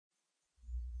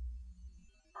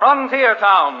Frontier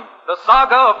Town, the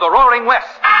saga of the Roaring West.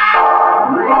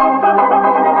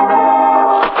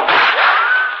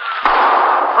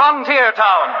 Frontier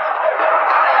Town.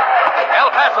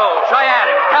 El Paso,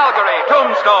 Cheyenne, Calgary,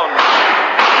 Tombstone.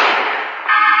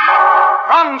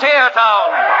 Frontier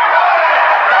Town.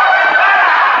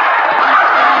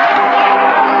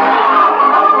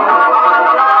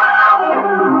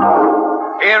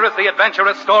 Here is the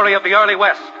adventurous story of the early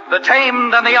West, the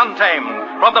tamed and the untamed.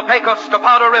 From the Pecos to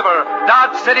Powder River,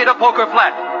 Dodge City to Poker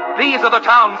Flat. These are the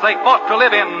towns they fought to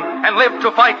live in and lived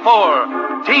to fight for.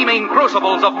 Teeming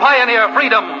crucibles of pioneer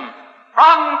freedom.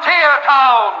 Frontier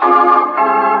Town!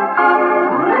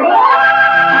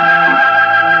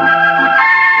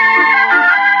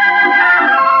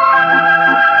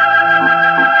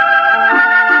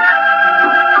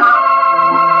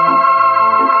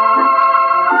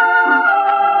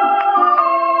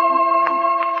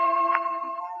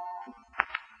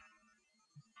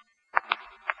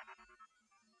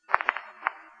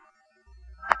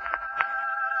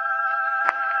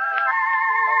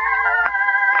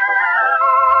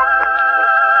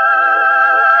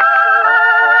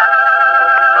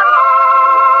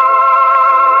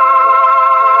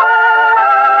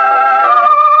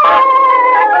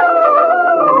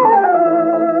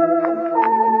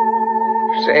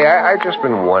 I've just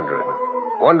been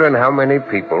wondering how many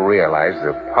people realize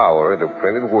the power of the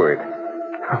printed word.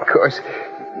 Of course,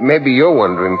 maybe you're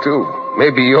wondering, too.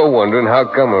 Maybe you're wondering how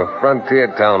come a frontier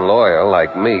town lawyer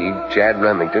like me, Chad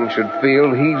Remington, should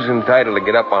feel he's entitled to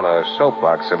get up on a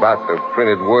soapbox about the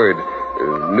printed word,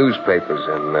 newspapers,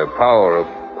 and the power of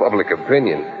public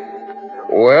opinion.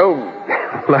 Well,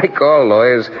 like all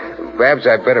lawyers, perhaps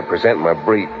I'd better present my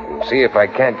brief and see if I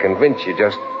can't convince you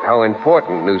just how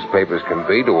important newspapers can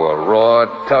be to a raw,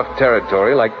 tough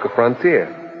territory like the frontier.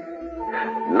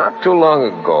 Not too long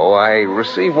ago, I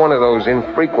received one of those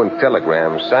infrequent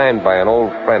telegrams signed by an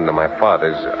old friend of my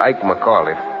father's, Ike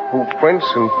McAuliffe, who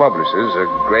prints and publishes the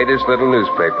greatest little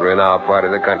newspaper in our part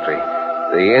of the country,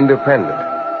 The Independent.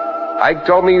 Ike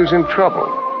told me he was in trouble,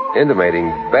 intimating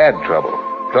bad trouble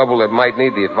that might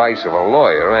need the advice of a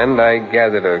lawyer, and I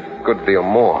gathered a good deal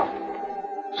more.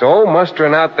 So,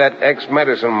 mustering out that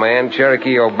ex-medicine man,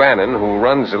 Cherokee O'Bannon, who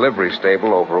runs the livery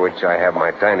stable over which I have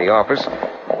my tiny office,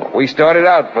 we started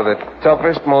out for the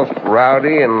toughest, most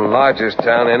rowdy, and largest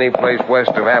town any place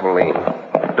west of Abilene,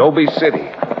 Dobie City,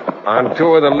 on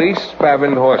two of the least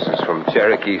spavined horses from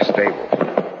Cherokee stable.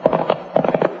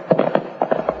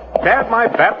 Chad, my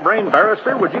bat-brained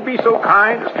barrister, would you be so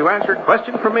kind as to answer a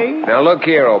question for me? Now, look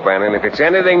here, O'Bannon. If it's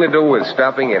anything to do with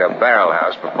stopping at a barrel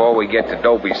house before we get to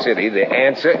Dobie City, the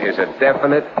answer is a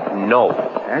definite no.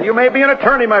 And you may be an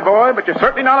attorney, my boy, but you're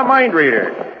certainly not a mind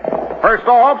reader. First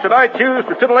off, should I choose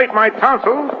to titillate my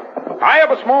tonsils, I have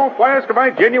a small flask of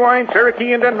my genuine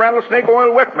Cherokee Indian rattlesnake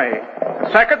oil with me.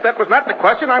 Second, that was not the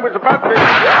question I was about to...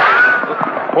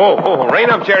 Whoa, rein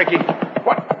up, Cherokee.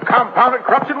 What compounded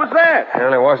corruption was that?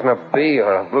 Well, it wasn't a bee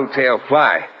or a blue-tailed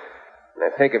fly. And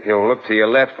I think if you'll look to your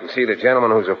left and see the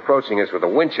gentleman who's approaching us with a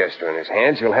Winchester in his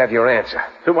hands, you'll have your answer.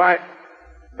 So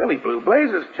Billy Blue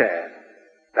Blazes, Chad.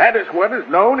 That is what is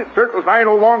known in circles I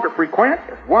no longer frequent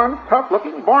as one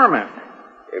tough-looking barman.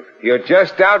 If you're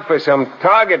just out for some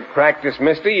target practice,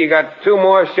 mister, you got 2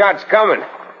 more shots coming.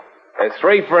 There's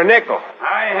 3 for a nickel.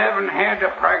 I haven't had to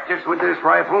practice with this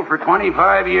rifle for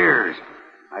 25 years.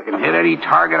 I can hit any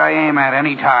target I aim at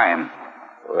any time.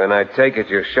 Well, then I take it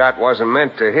your shot wasn't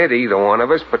meant to hit either one of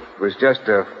us, but was just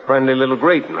a friendly little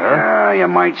greeting, huh? Yeah, you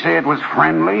might say it was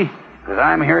friendly, because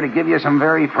I'm here to give you some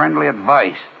very friendly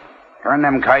advice. Turn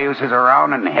them cayuses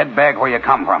around and head back where you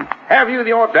come from. Have you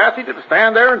the audacity to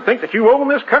stand there and think that you own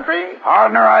this country?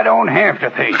 Partner, I don't have to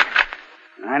think.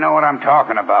 I know what I'm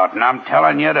talking about, and I'm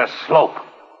telling you to slope.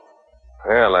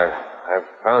 Well, I've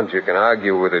found you can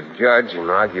argue with a judge and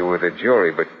argue with a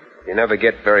jury, but you never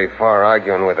get very far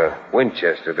arguing with a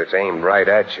Winchester that's aimed right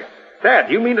at you. Dad,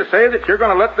 you mean to say that you're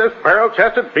going to let this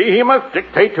barrel-chested behemoth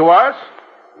dictate to us?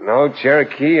 No,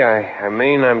 Cherokee, I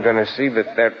mean I'm going to see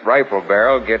that rifle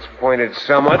barrel gets pointed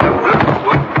somewhat... Chad,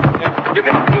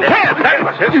 that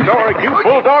was historic. You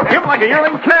bulldogged him like a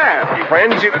yearling calf.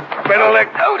 Friends, you better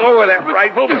let go of that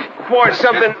rifle before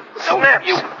something snaps.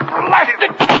 You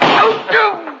blasted...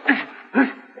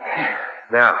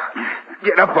 Now,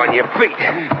 get up on your feet.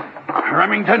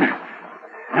 Remington,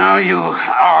 now you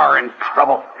are in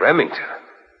trouble. Remington?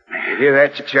 You hear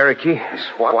that, Cherokee? This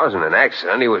wasn't an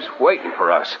accident. He was waiting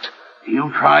for us.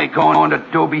 You try going to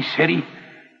Dobie City,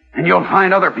 and you'll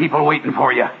find other people waiting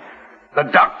for you. The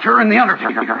doctor and the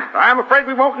undertaker. I'm afraid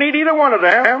we won't need either one of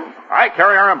them. I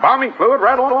carry our embalming fluid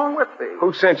right along with me.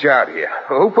 Who sent you out here?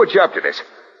 Who put you up to this?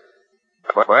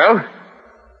 Well?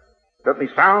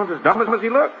 Certainly sounds as dumb as he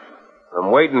looks.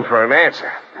 I'm waiting for an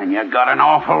answer. And you got an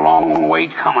awful long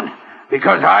wait coming.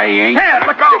 Because I ain't... Hey,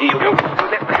 look out!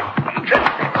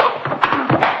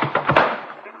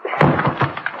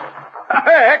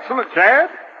 Hey, excellent, Chad.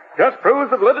 Just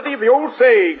proves the validity of the old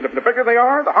saying. The bigger they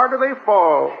are, the harder they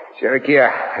fall. Cherokee,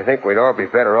 I think we'd all be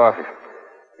better off if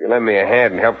you lend me a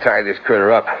hand and help tie this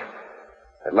critter up.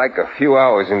 I'd like a few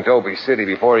hours in Dobie City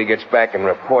before he gets back and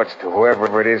reports to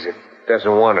whoever it is that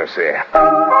doesn't want us there.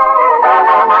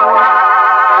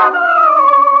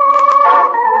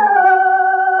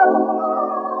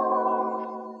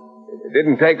 It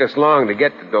didn't take us long to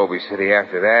get to Dobie City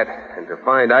after that, and to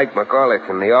find Ike McAuliffe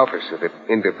in the office of the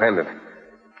Independent.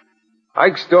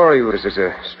 Ike's story was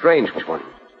a strange one.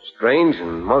 Strange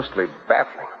and mostly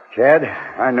baffling. Chad,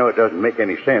 I know it doesn't make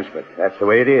any sense, but that's the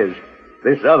way it is.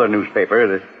 This other newspaper,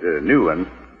 this new one,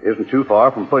 isn't too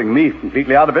far from putting me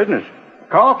completely out of business.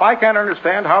 McAuliffe, I can't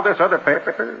understand how this other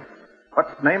paper... What's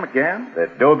its name again? The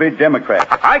Dobie Democrat.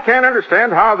 I can't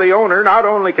understand how the owner not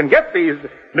only can get these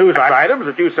news items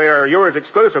that you say are yours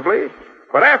exclusively,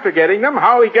 but after getting them,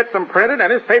 how he gets them printed and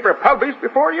his paper published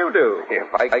before you do.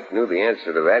 If Ike knew the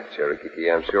answer to that, Cherokee,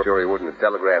 I'm sure he wouldn't have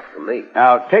telegraphed to me.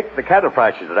 Now, take the cattle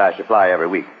prices that I supply every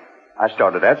week. I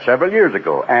started that several years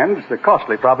ago, and it's a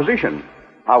costly proposition.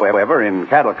 However, in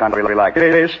cattle country like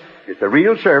this, it's a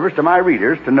real service to my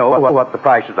readers to know what the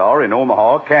prices are in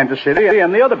Omaha, Kansas City,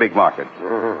 and the other big markets.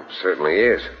 Certainly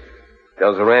is.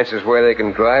 Tells the ranchers where they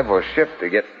can drive or ship to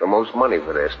get the most money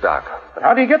for their stock. But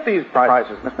how do you get these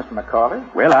prices, Mr.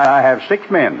 McCauley? Well, I have 6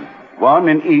 men, one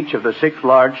in each of the 6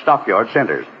 large stockyard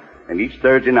centers. And each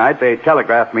Thursday night, they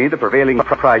telegraph me the prevailing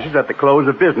prices at the close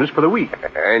of business for the week.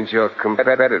 And your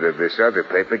competitor, this other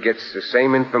paper, gets the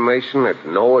same information at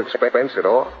no expense at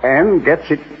all? And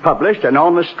gets it published and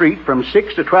on the street from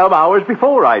 6 to 12 hours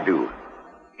before I do.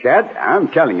 Chad, I'm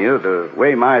telling you, the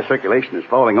way my circulation is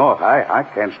falling off, I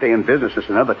can't stay in business just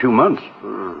another 2 months.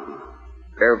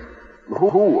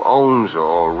 Who owns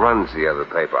or runs the other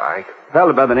paper, Ike? A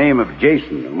fellow by the name of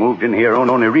Jason, who moved in here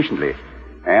only recently.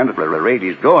 And at the rate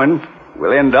he's going,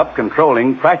 will end up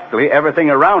controlling practically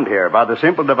everything around here by the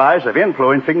simple device of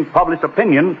influencing public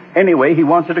opinion any way he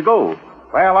wants it to go.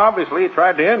 Well, obviously he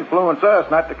tried to influence us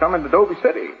not to come into Dobie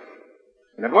City.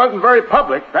 And it wasn't very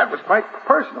public. That was quite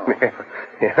personal.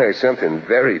 Yeah, there's something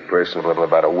very personal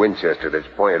about a Winchester that's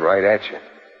pointed right at you.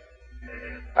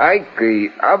 Ike, the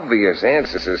obvious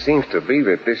answer seems to be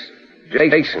that this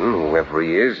Jason, whoever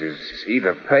he is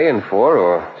either paying for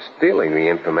or stealing the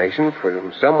information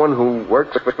from someone who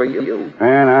works for you.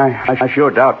 And I sure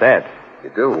doubt that.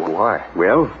 You do? Why?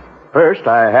 Well, first,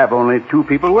 I have only 2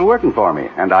 people working for me,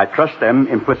 and I trust them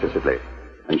implicitly.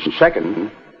 And second,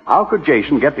 how could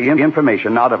Jason get the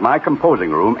information out of my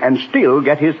composing room and still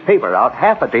get his paper out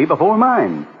half a day before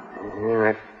mine?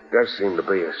 Yeah, that does seem to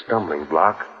be a stumbling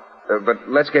block. But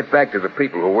let's get back to the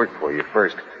people who work for you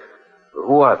first.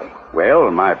 Who are they?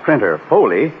 Well, my printer,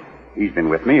 Foley, he's been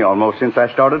with me almost since I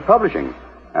started publishing.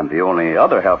 And the only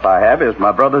other help I have is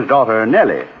my brother's daughter,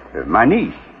 Nellie, my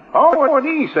niece. Oh, a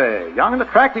niece, young and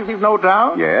attractive, no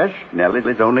doubt. Yes,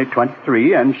 Nellie's only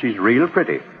 23, and she's real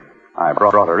pretty. I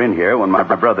brought her in here when my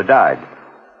brother died.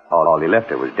 All he left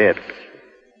her was dead.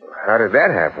 How did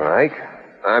that happen, Ike?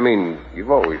 I mean,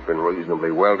 you've always been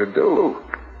reasonably well-to-do.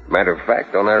 Matter of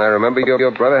fact, don't I remember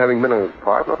your brother having been a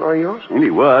partner of yours? And he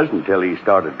was until he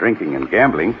started drinking and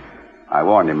gambling. I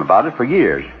warned him about it for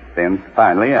years. Then,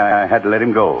 finally, I had to let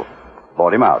him go.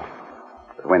 Bought him out.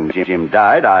 But when Jim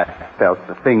died, I felt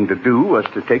the thing to do was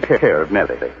to take care of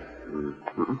Nellie.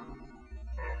 Mm-hmm.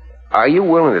 Are you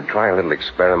willing to try a little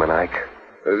experiment, Ike?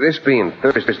 This being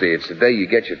Thursday, it's the day you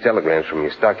get your telegrams from your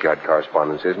stockyard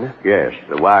correspondents, isn't it? Yes,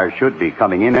 the wires should be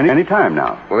coming in any time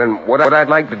now. Well, then, what I'd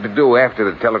like to do after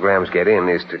the telegrams get in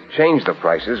is to change the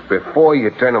prices before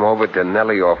you turn them over to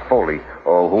Nellie or Foley,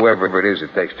 or whoever it is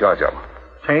that takes charge of them.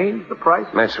 Change the price?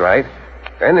 That's right.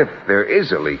 And if there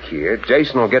is a leak here,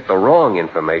 Jason will get the wrong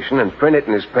information and print it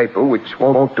in his paper, which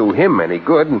won't do him any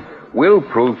good, and will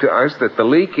prove to us that the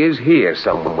leak is here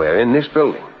somewhere in this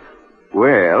building.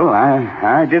 Well,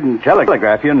 I didn't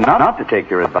telegraph you not to take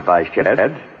your advice,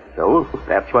 Chad. So if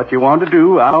that's what you want to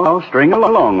do, I'll string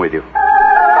along with you.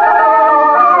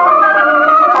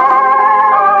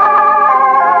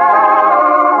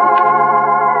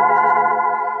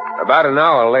 About an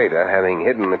hour later, having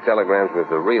hidden the telegrams with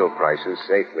the real prices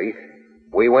safely,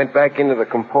 we went back into the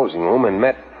composing room and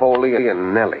met Foley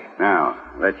and Nellie. Now,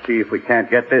 let's see if we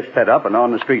can't get this set up and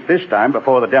on the street this time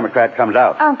before the Democrat comes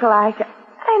out. Uncle Ike,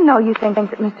 I know you think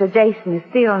that Mr. Jason is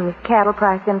stealing this cattle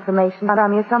price information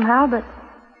from you somehow, but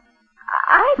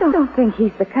I I don't think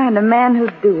he's the kind of man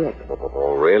who'd do it.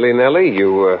 Oh, really, Nellie?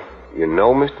 You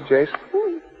know Mr. Jason?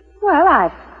 Well,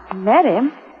 I've met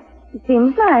him. He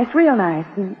seems nice, real nice.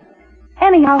 And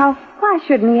anyhow, why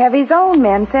shouldn't he have his own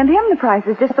men send him the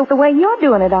prices just the way you're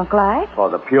doing it, Uncle Ike? For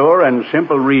the pure and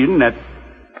simple reason that,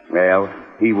 well,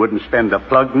 he wouldn't spend a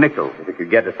plugged nickel if he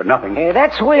could get it for nothing.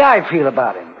 That's the way I feel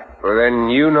about him. Well, then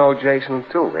you know Jason,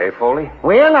 too, eh, Foley?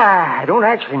 Well, I don't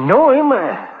actually know him.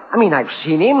 I've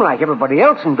seen him like everybody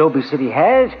else in Dobie City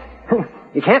has.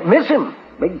 You can't miss him.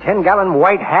 Big 10-gallon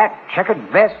white hat,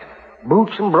 checkered vest,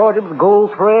 boots embroidered with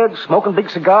gold threads, smoking big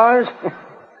cigars.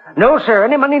 No, sir,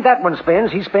 any money that one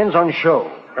spends, he spends on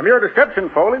show. From your description,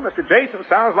 Foley, Mr. Jason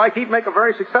sounds like he'd make a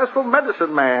very successful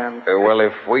medicine man. Well,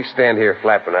 if we stand here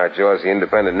flapping our jaws, the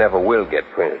Independent never will get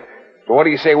printed. So what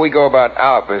do you say we go about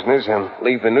our business and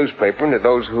leave the newspaper to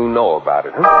those who know about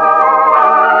it,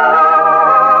 huh?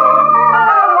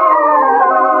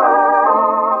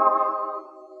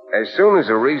 As soon as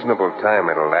a reasonable time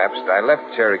had elapsed, I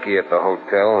left Cherokee at the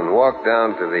hotel and walked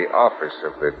down to the office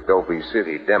of the Dobie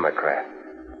City Democrat.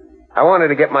 I wanted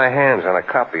to get my hands on a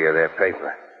copy of their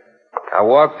paper. I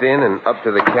walked in and up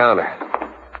to the counter.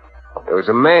 There was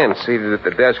a man seated at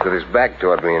the desk with his back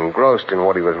toward me, engrossed in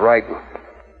what he was writing.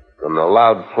 From the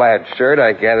loud plaid shirt,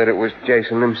 I gathered it was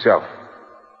Jason himself.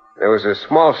 There was a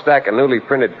small stack of newly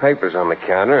printed papers on the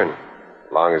counter, and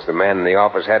as long as the man in the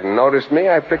office hadn't noticed me,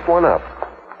 I picked one up.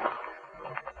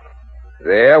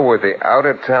 There were the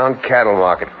out-of-town cattle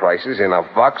market prices in a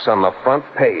box on the front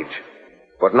page.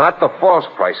 But not the false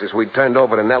prices we'd turned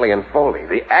over to Nellie and Foley.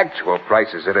 The actual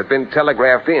prices that had been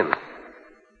telegraphed in.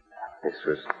 This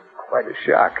was quite a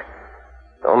shock.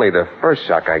 Only the first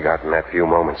shock I got in that few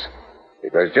moments.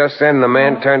 Because just then the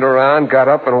man turned around, got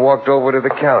up, and walked over to the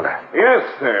counter. Yes,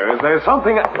 sir. Is there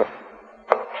something...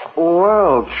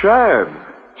 Well,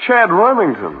 Chad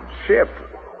Remington. Chip,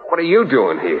 what are you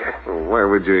doing here? Where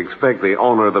would you expect the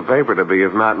owner of the paper to be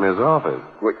if not in his office?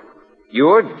 What,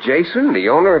 you're Jason, the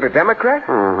owner of the Democrat?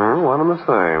 Mm-hmm, one and the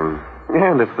same.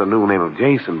 And if the new name of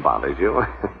Jason bothers you,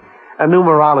 a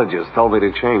numerologist told me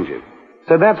to change it.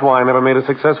 Said that's why I never made a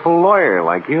successful lawyer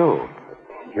like you.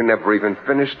 You never even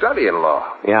finished studying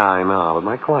law. Yeah, I know, but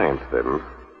my clients didn't.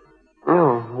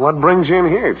 Well, what brings you in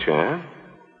here, Chad?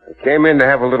 I came in to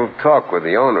have a little talk with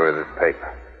the owner of the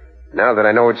paper. Now that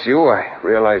I know it's you, I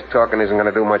realize talking isn't going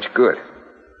to do much good.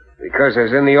 Because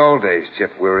as in the old days,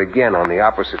 Chip, we're again on the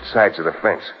opposite sides of the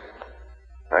fence.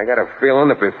 I got a feeling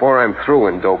that before I'm through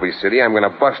in Dobie City, I'm going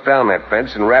to bust down that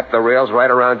fence and wrap the rails right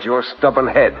around your stubborn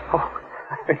head. Oh,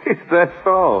 is that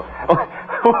so? Oh,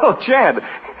 well, Chad,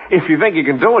 if you think you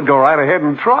can do it, go right ahead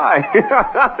and try.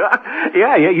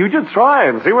 yeah, you just try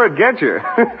and see where it gets you.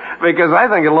 Because I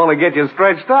think it'll only get you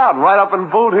stretched out right up in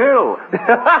Boot Hill.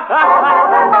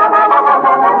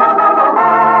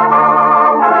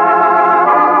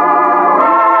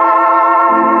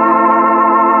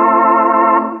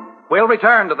 We'll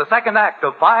return to the second act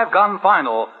of Five Gun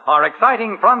Final, our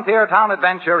exciting frontier town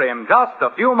adventure, in just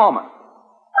a few moments.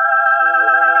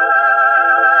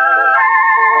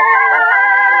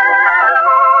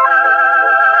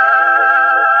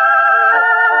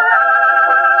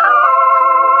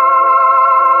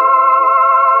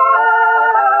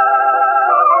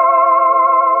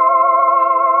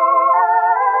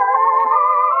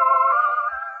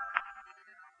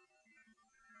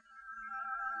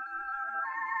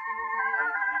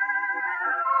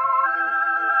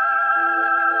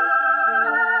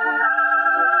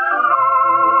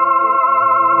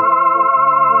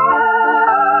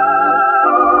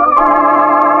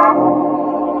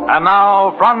 And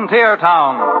now, Frontier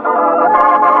Town.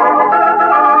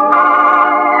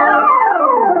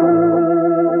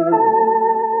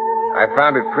 I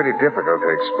found it pretty difficult to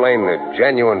explain the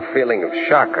genuine feeling of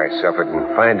shock I suffered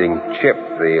in finding Chip,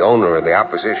 the owner of the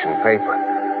opposition paper.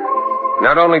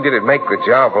 Not only did it make the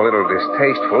job a little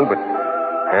distasteful, but,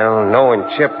 well, knowing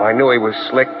Chip, I knew he was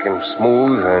slick and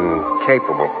smooth and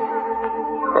capable.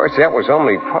 Of course, that was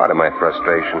only part of my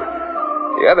frustration.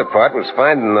 The other part was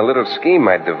finding the little scheme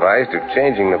I'd devised of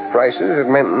changing the prices that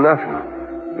meant nothing.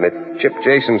 And that Chip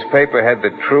Jason's paper had the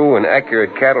true and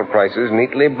accurate cattle prices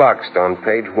neatly boxed on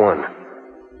page 1.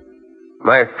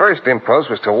 My first impulse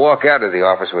was to walk out of the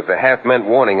office with the half-meant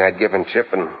warning I'd given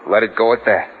Chip and let it go at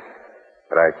that.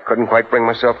 But I couldn't quite bring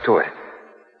myself to it.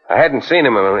 I hadn't seen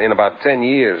him in about 10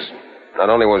 years. Not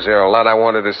only was there a lot I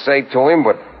wanted to say to him,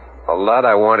 but a lot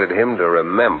I wanted him to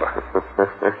remember.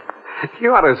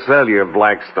 You ought to sell your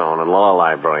Blackstone and law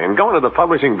library and go into the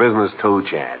publishing business too,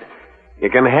 Chad. You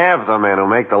can have the men who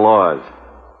make the laws.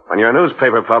 When you're a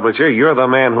newspaper publisher, you're the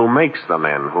man who makes the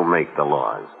men who make the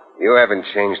laws. You haven't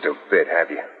changed a bit,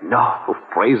 have you? No,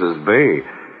 praises be.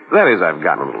 That is, I've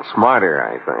gotten a little smarter,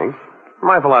 I think.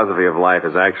 My philosophy of life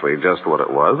is actually just what it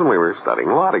was when we were studying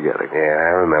law together. Yeah,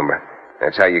 I remember.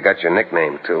 That's how you got your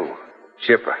nickname, too.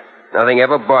 Chipper. Nothing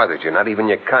ever bothered you, not even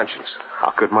your conscience.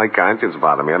 How could my conscience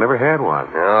bother me? I never had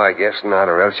one. No, I guess not,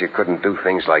 or else you couldn't do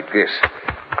things like this.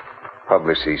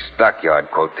 Publish these stockyard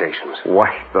quotations.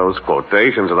 Why, those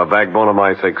quotations are the backbone of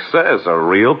my success, a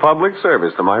real public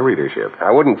service to my readership.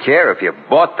 I wouldn't care if you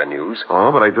bought the news.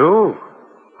 Oh, but I do.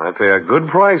 I pay a good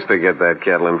price to get that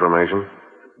cattle information.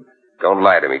 Don't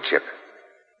lie to me, Chip.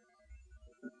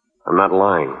 I'm not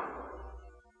lying.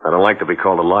 I don't like to be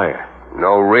called a liar.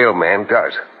 No real man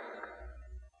does.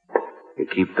 You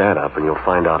keep that up and you'll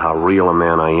find out how real a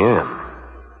man I am.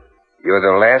 You're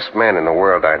the last man in the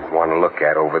world I'd want to look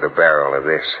at over the barrel of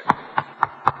this.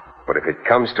 But if it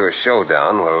comes to a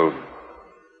showdown, well...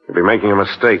 You'd be making a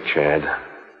mistake, Chad.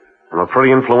 I'm a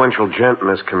pretty influential gent in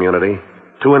this community.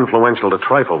 Too influential to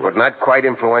trifle with. But not quite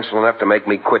influential enough to make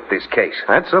me quit this case.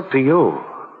 That's up to you.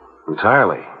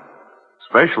 Entirely.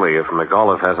 Especially if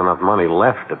McAuliffe has enough money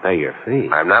left to pay your fee.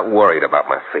 I'm not worried about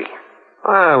my fee.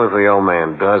 Well, if the old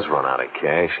man does run out of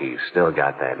cash, he's still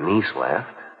got that niece left.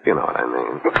 You know what I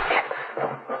mean.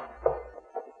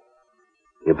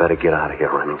 You better get out of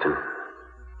here, Remington.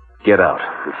 Get out,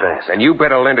 and fast. And you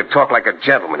better learn to talk like a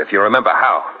gentleman if you remember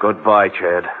how. Goodbye,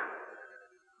 Chad.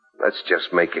 Let's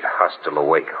just make it hostile a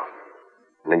Waco.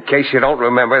 And in case you don't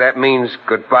remember, that means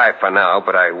goodbye for now,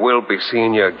 but I will be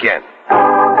seeing you again.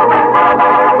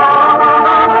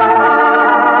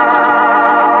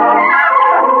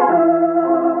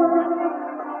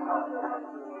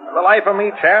 For the life of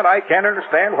me, Chad, I can't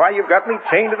understand why you've got me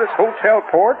chained to this hotel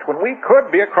porch when we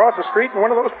could be across the street in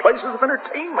one of those places of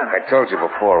entertainment. I told you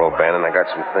before, O'Bannon, I got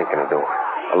some thinking to do.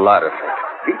 A lot of thinking.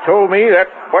 He told me that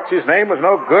what's-his-name was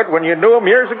no good when you knew him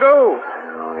years ago.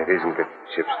 No, it isn't that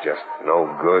Chip's just no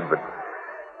good, but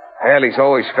Haley's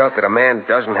always felt that a man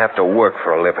doesn't have to work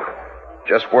for a living.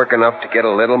 Just work enough to get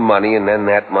a little money, and then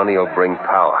that money will bring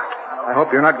power. I hope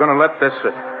you're not going to let this,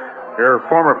 your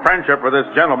former friendship with this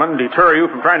gentleman deter you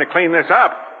from trying to clean this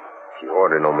up. You ought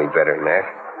to know me better than that.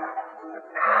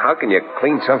 How can you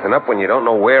clean something up when you don't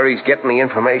know where he's getting the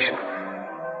information?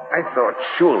 I thought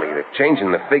surely that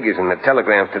changing the figures in the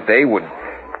telegrams today would...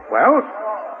 Well,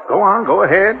 go on, go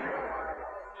ahead.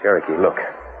 Cherokee, look.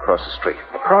 Across the street.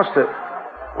 Across the...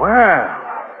 Well,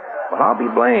 I'll be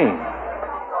blamed.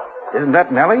 Isn't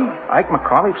that Nellie, Ike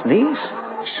McAuliffe's niece?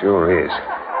 Sure is.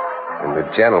 And the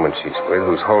gentleman she's with,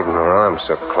 who's holding her arm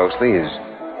so closely, is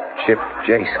Chip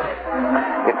Jason.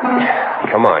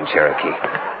 Come on, Cherokee.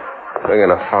 We're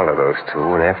going to follow those two,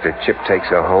 and after Chip takes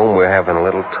her home, we're having a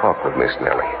little talk with Miss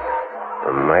Nellie.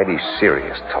 A mighty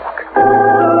serious talk.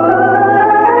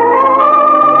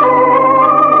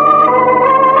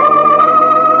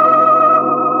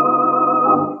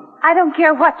 I don't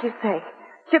care what you say.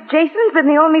 Chip Jason's been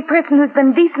the only person who's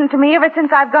been decent to me ever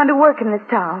since I've gone to work in this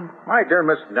town. My dear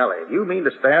Miss Nellie, you mean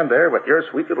to stand there with your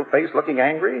sweet little face looking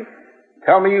angry?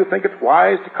 Tell me you think it's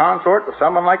wise to consort with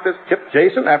someone like this Chip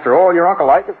Jason after all your Uncle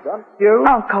Ike has done for you?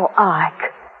 Uncle Ike.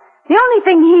 The only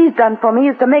thing he's done for me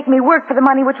is to make me work for the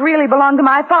money which really belonged to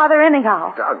my father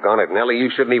anyhow. Doggone it, Nellie. You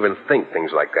shouldn't even think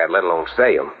things like that, let alone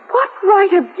say them. What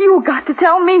right have you got to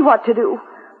tell me what to do?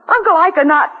 Uncle Ike or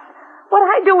not, what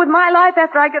I do with my life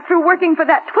after I get through working for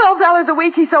that $12 a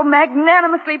week he so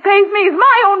magnanimously pays me is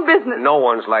my own business. No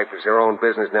one's life is their own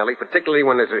business, Nellie, particularly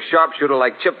when there's a sharpshooter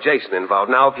like Chip Jason involved.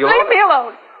 Now, if you... Leave me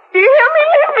alone. Do you hear me?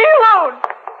 Leave me alone.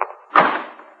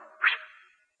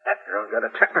 That girl's got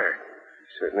a temper.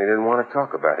 She certainly didn't want to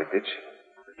talk about it, did she?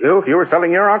 You were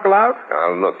selling your uncle out?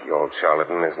 Now, look, you old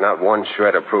charlatan, there's not one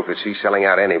shred of proof that she's selling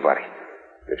out anybody.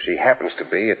 If she happens to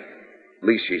be, at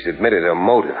least she's admitted her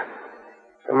motive.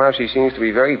 Somehow she seems to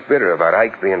be very bitter about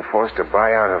Ike being forced to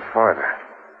buy out her father.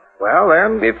 Well,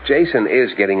 then... If Jason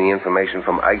is getting the information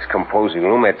from Ike's composing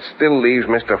room, it still leaves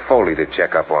Mr. Foley to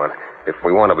check up on, if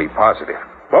we want to be positive.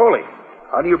 Foley,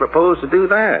 how do you propose to do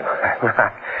that?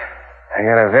 I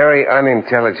got a very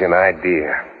unintelligent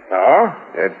idea. Oh?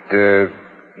 That,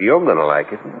 you're going to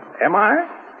like it. Am I?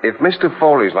 If Mr.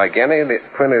 Foley's like any of the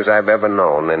printers I've ever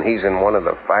known, then he's in one of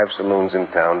the 5 saloons in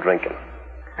town drinking.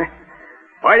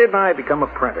 Why didn't I become a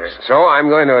printer? So I'm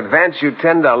going to advance you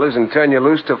 $10 and turn you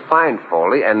loose to find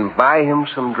Foley and buy him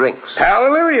some drinks.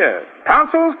 Hallelujah.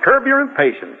 Tonsils, curb your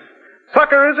impatience.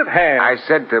 Sucker is at hand. I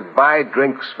said to buy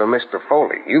drinks for Mr.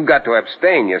 Foley. You've got to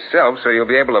abstain yourself so you'll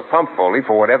be able to pump Foley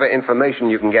for whatever information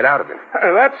you can get out of him.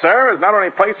 That, sir, is not only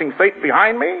placing Satan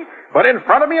behind me, but in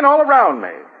front of me and all around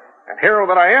me. And hero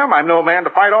that I am, I'm no man to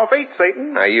fight off 8,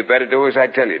 Satan. Now, you better do as I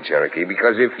tell you, Cherokee,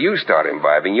 because if you start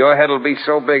imbibing, your head'll be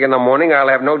so big in the morning I'll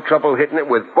have no trouble hitting it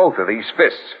with both of these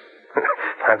fists.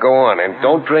 Now, go on, and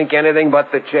don't drink anything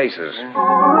but the chasers.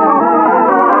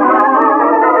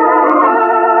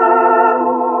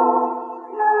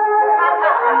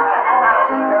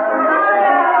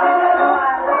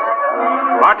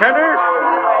 Bartender,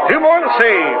 2 more to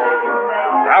save.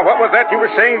 Now, what was that you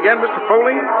were saying again, Mr.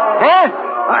 Foley? Huh?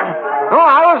 No,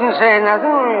 I wasn't saying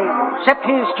nothing, except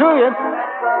he's to you.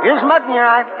 Here's mud in your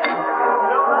eye.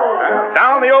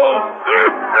 Down the old...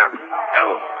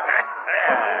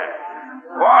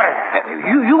 water.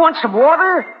 You want some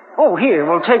water? Oh, here,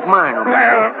 we'll take mine.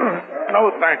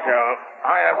 No, thank you.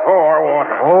 I abhor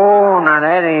water. Oh, now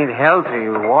that ain't healthy.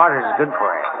 Water's good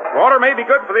for you. Water may be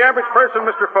good for the average person,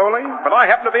 Mr. Foley, but I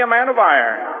happen to be a man of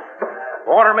iron.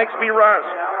 Water makes me rust.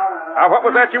 Now, what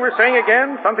was that you were saying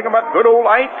again? Something about good old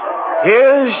Ike?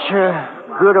 Here's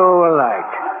good old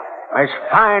Ike. As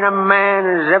fine a man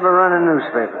as ever run a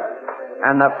newspaper.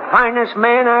 And the finest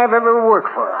man I've ever worked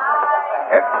for.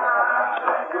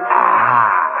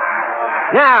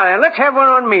 Now, then, let's have one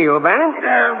on me, O'Bannon.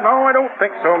 No, I don't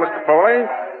think so, Mr. Foley.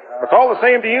 If it's all the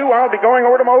same to you, I'll be going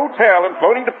over to my hotel and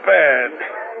floating to bed.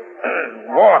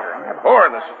 Water. I abhor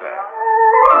this stuff.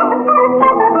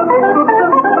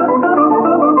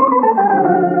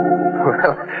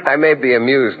 Well, I may be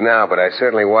amused now, but I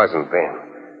certainly wasn't then.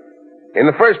 In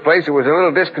the first place, it was a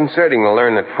little disconcerting to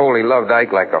learn that Foley loved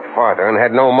Ike like a father and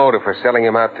had no motive for selling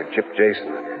him out to Chip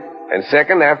Jason. And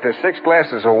second, after 6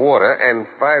 glasses of water and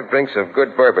 5 drinks of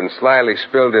good bourbon slyly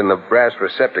spilled in the brass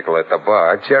receptacle at the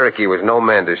bar, Cherokee was no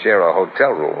man to share a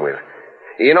hotel room with.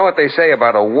 You know what they say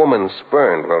about a woman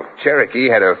spurned? Well, Cherokee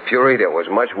had a fury that was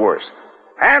much worse.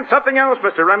 And something else,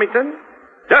 Mr. Remington.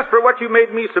 Just for what you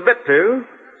made me submit to,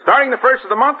 starting the first of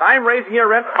the month, I'm raising your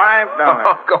rent $5.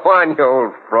 Oh, go on, you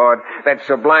old fraud. That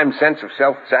sublime sense of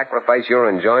self-sacrifice you're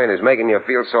enjoying is making you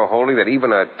feel so holy that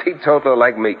even a teetotaler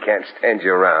like me can't stand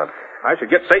you around. I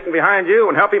should get Satan behind you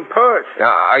and help him push.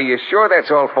 Now, are you sure that's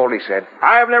all Foley said?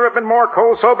 I've never been more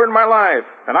cold sober in my life,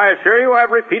 and I assure you I've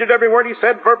repeated every word he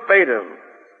said verbatim.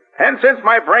 And since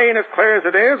my brain is clear as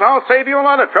it is, I'll save you a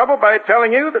lot of trouble by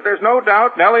telling you that there's no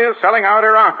doubt Nellie is selling out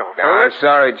her uncle. I'm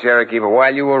sorry, Cherokee, but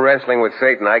while you were wrestling with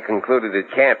Satan, I concluded it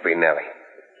can't be Nellie.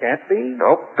 Can't be?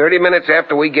 Nope. 30 minutes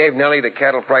after we gave Nellie the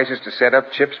cattle prices to set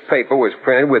up, Chip's paper was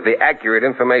printed with the accurate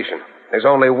information. There's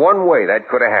only one way that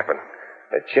could have happened.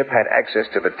 That Chip had access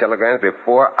to the telegrams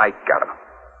before Ike got them.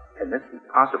 Can this be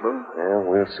possible? Well,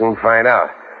 we'll soon find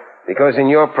out. Because in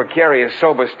your precarious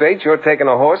sober state, you're taking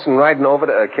a horse and riding over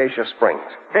to Acacia Springs.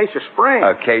 Acacia Springs?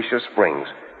 Acacia Springs.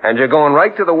 And you're going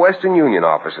right to the Western Union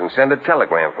office and send a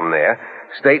telegram from there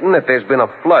stating that there's been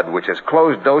a flood which has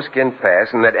closed Doeskin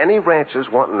Pass and that any ranchers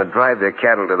wanting to drive their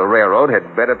cattle to the railroad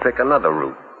had better pick another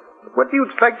route. What do you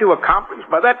expect to accomplish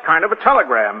by that kind of a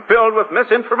telegram filled with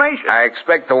misinformation? I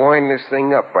expect to wind this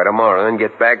thing up by tomorrow and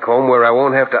get back home where I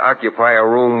won't have to occupy a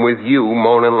room with you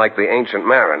moaning like the ancient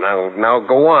mariner. Now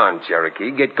go on,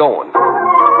 Cherokee. Get going.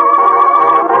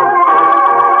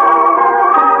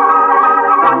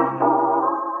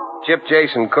 Chip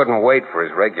Jason couldn't wait for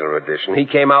his regular edition. He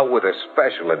came out with a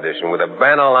special edition with a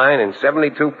banner line in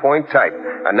 72-point type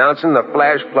announcing the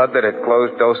flash flood that had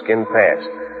closed Doeskin Pass.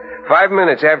 5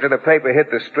 minutes after the paper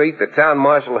hit the street, the town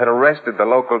marshal had arrested the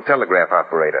local telegraph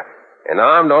operator. And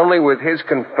armed only with his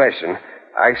confession,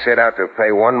 I set out to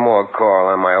pay one more call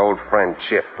on my old friend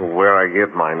Chip. Where I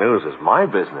get my news is my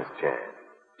business, Chad.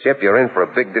 Chip, you're in for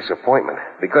a big disappointment.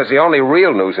 Because the only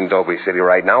real news in Dobie City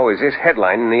right now is this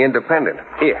headline in the Independent.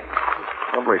 Here.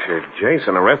 Publisher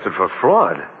Jason arrested for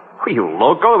fraud. Are you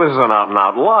loco? This is an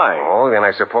out-and-out lie. Oh, then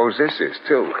I suppose this is,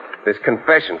 too. This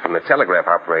confession from the telegraph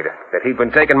operator that he'd been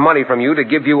taking money from you to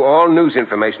give you all news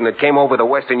information that came over the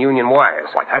Western Union wires.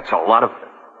 Why, that's a lot of...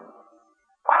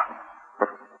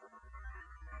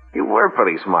 You were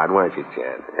pretty smart, weren't you,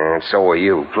 Chad? And so were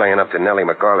you, playing up to Nellie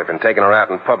McAuliffe and taking her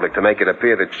out in public to make it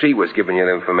appear that she was giving you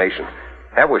the information.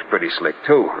 That was pretty slick,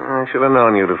 too. I should have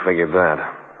known you'd have figured that.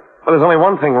 But there's only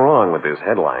one thing wrong with this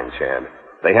headline, Chad.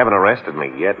 They haven't arrested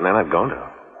me yet, and they're not going to.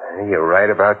 You're right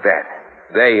about that.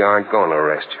 They aren't going to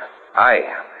arrest you. I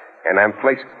am. And I'm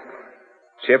placed...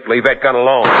 Chip, leave that gun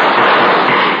alone.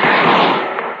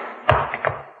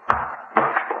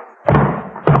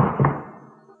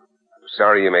 I'm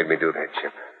sorry you made me do that,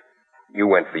 Chip. You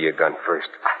went for your gun first.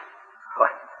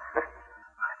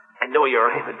 I know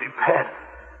you're aiming too bad.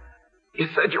 You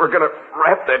said you were going to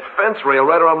wrap that fence rail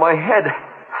right around my head.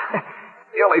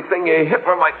 The only thing you hit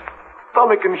were my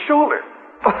stomach and shoulder.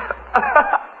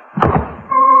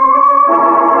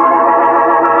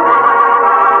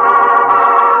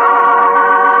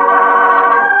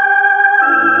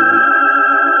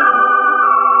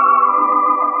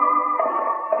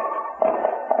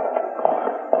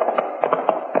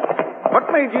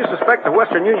 What made you suspect the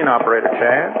Western Union operator,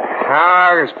 Chad?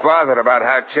 I was bothered about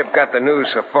how Chip got the news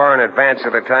so far in advance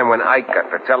of the time when Ike got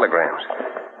the telegrams.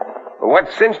 But what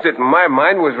cinched it in my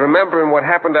mind was remembering what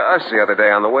happened to us the other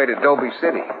day on the way to Dobie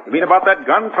City. You mean about that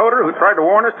gun toter who tried to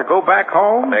warn us to go back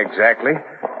home? Exactly.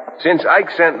 Since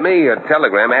Ike sent me a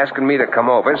telegram asking me to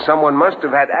come over, someone must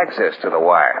have had access to the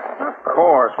wire. Of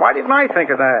course. Why didn't I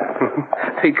think of that?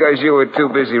 Because you were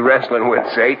too busy wrestling with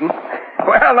Satan.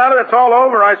 Well, now that it's all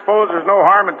over, I suppose there's no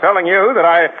harm in telling you that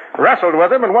I wrestled with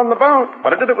him and won the bout.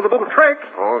 But I did it with a little trick.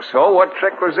 Oh, so? What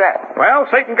trick was that? Well,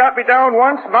 Satan got me down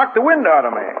once and knocked the wind out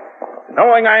of me.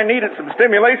 Knowing I needed some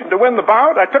stimulation to win the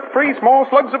bout, I took 3 small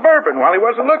slugs of bourbon while he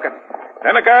wasn't looking.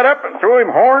 Then I got up and threw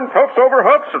him horns, hoofs over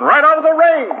hoofs, and right out of the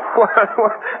ring. What?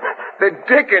 The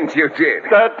dickens you did.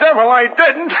 The devil I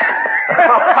didn't.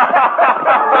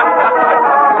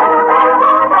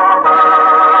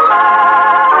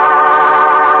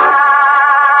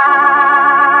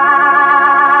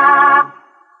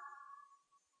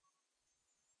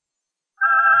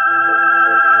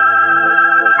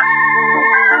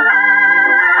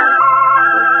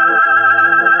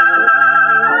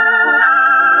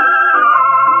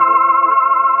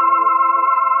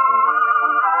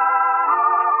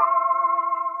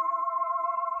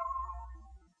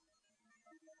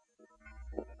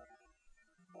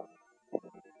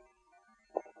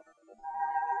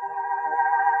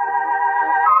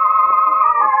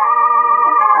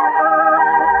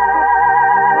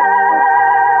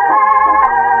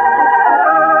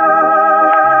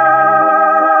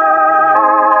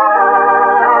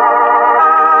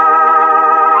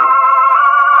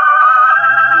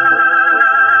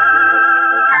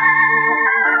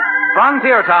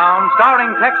 Frontier Town,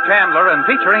 starring Tex Chandler and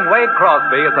featuring Wade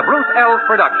Crosby, is a Bruce Ells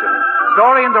production.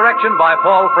 Story and direction by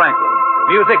Paul Franklin.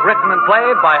 Music written and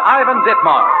played by Ivan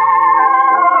Ditmar.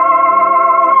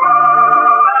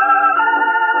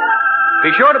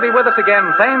 Be sure to be with us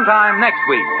again same time next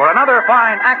week for another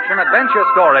fine action-adventure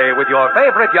story with your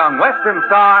favorite young Western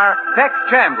star, Tex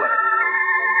Chandler.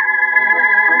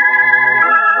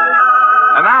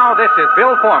 And now this is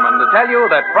Bill Foreman to tell you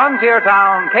that Frontier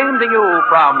Town came to you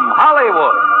from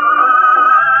Hollywood.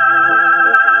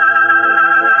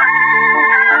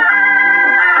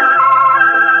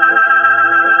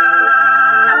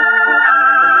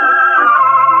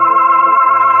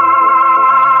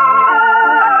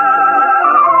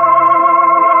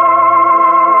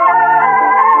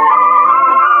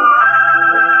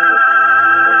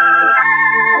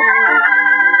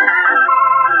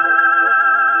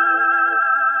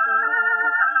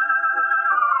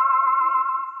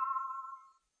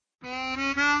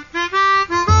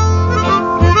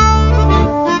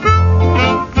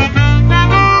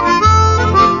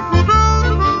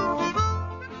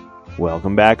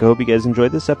 Welcome back. I hope you guys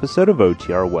enjoyed this episode of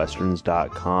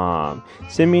OTRWesterns.com.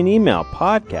 Send me an email,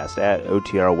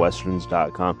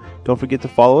 podcast@OTRWesterns.com. Don't forget to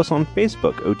follow us on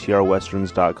Facebook,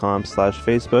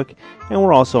 OTRWesterns.com/Facebook. And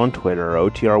we're also on Twitter,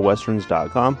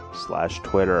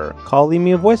 OTRWesterns.com/Twitter. Call, leave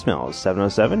me a voicemail,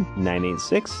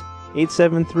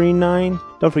 707-986-8739.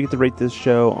 Don't forget to rate this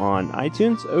show on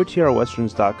iTunes,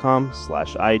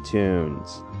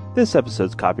 OTRWesterns.com/iTunes. This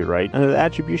episode's copyright under the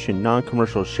Attribution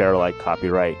Non-Commercial Share-alike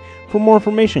copyright. For more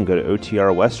information, go to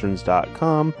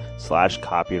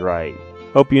OTRWesterns.com/copyright.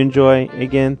 Hope you enjoy.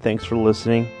 Again, thanks for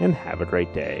listening, and have a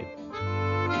great day.